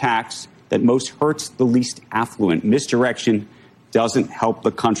regressive tax that most hurts the least affluent. Misdirection doesn't help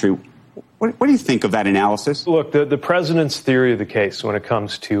the country. What do you think of that analysis? Look, the president's theory of the case when it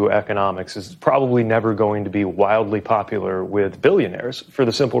comes to economics is probably never going to be wildly popular with billionaires for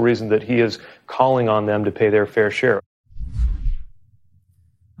the simple reason that he is calling on them to pay their fair share.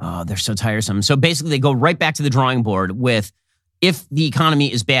 Oh, they're so tiresome. So basically, they go right back to the drawing board with, if the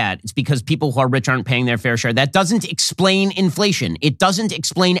economy is bad, it's because people who are rich aren't paying their fair share. That doesn't explain inflation. It doesn't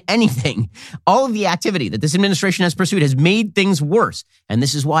explain anything. All of the activity that this administration has pursued has made things worse. And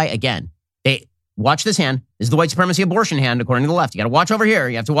this is why, again, they watch this hand. This is the white supremacy abortion hand, according to the left. You got to watch over here.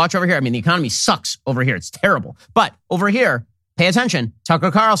 You have to watch over here. I mean, the economy sucks over here. It's terrible. But over here, pay attention. Tucker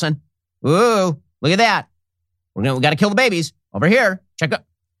Carlson. Ooh, look at that. We got to kill the babies. Over here, check out.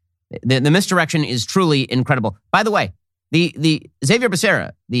 The misdirection is truly incredible. By the way, the Xavier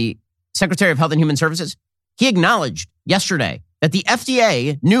Becerra, the Secretary of Health and Human Services, he acknowledged yesterday that the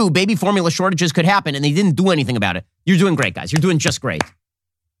FDA knew baby formula shortages could happen and they didn't do anything about it. You're doing great, guys. You're doing just great.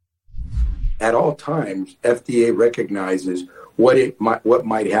 At all times, FDA recognizes what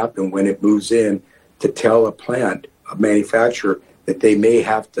might happen when it moves in to tell a plant, a manufacturer, that they may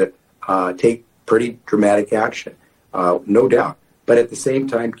have to take pretty dramatic action. No doubt. But at the same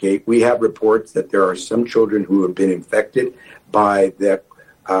time, Kate, we have reports that there are some children who have been infected by the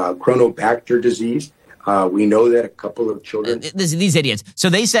Chronobacter disease. We know that a couple of children... These idiots. So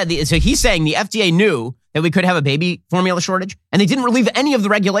they said, so he's saying the FDA knew that we could have a baby formula shortage, and they didn't relieve any of the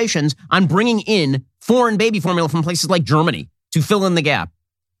regulations on bringing in foreign baby formula from places like Germany to fill in the gap.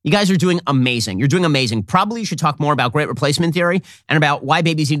 You guys are doing amazing. You're doing amazing. Probably you should talk more about great replacement theory and about why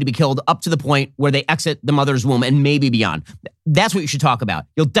babies need to be killed up to the point where they exit the mother's womb and maybe beyond. That's what you should talk about.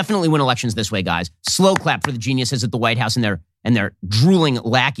 You'll definitely win elections this way, guys. Slow clap for the geniuses at the White House and their drooling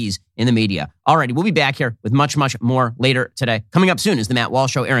lackeys in the media. Alrighty, we'll be back here with much, much more later today. Coming up soon is the Matt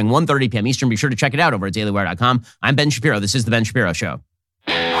Walsh Show, airing 1:30 p.m. Eastern. Be sure to check it out over at dailywire.com. I'm Ben Shapiro. This is the Ben Shapiro Show.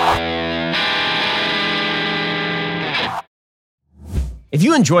 If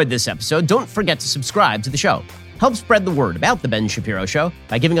you enjoyed this episode, don't forget to subscribe to the show. Help spread the word about The Ben Shapiro Show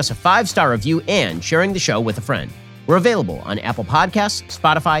by giving us a 5-star review and sharing the show with a friend. We're available on Apple Podcasts,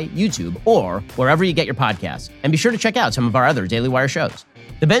 Spotify, YouTube, or wherever you get your podcasts. And be sure to check out some of our other Daily Wire shows.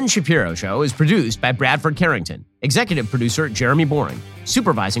 The Ben Shapiro Show is produced by Bradford Carrington, executive producer Jeremy Boring,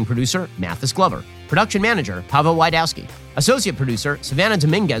 supervising producer Mathis Glover, production manager Pavel Wydowski, associate producer Savannah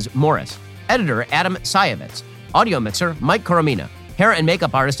Dominguez Morris, editor Adam Sayevitz, audio mixer Mike Coromina, hair and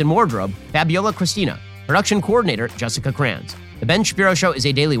makeup artist and wardrobe, Fabiola Cristina. Production coordinator, Jessica Kranz. The Ben Shapiro Show is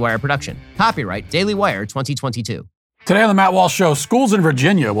a Daily Wire production. Copyright Daily Wire 2022. Today on the Matt Walsh Show, schools in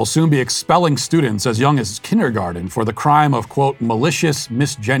Virginia will soon be expelling students as young as kindergarten for the crime of, quote, malicious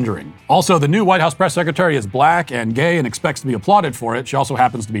misgendering. Also, the new White House press secretary is black and gay and expects to be applauded for it. She also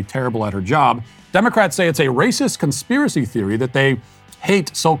happens to be terrible at her job. Democrats say it's a racist conspiracy theory that they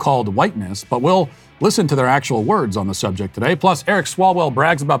hate so-called whiteness, but will listen to their actual words on the subject today. Plus, Eric Swalwell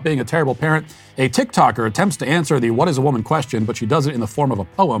brags about being a terrible parent. A TikToker attempts to answer the what is a woman question, but she does it in the form of a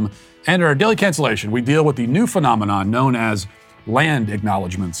poem. And in our daily cancellation, we deal with the new phenomenon known as land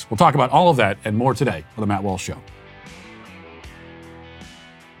acknowledgements. We'll talk about all of that and more today on The Matt Walsh Show.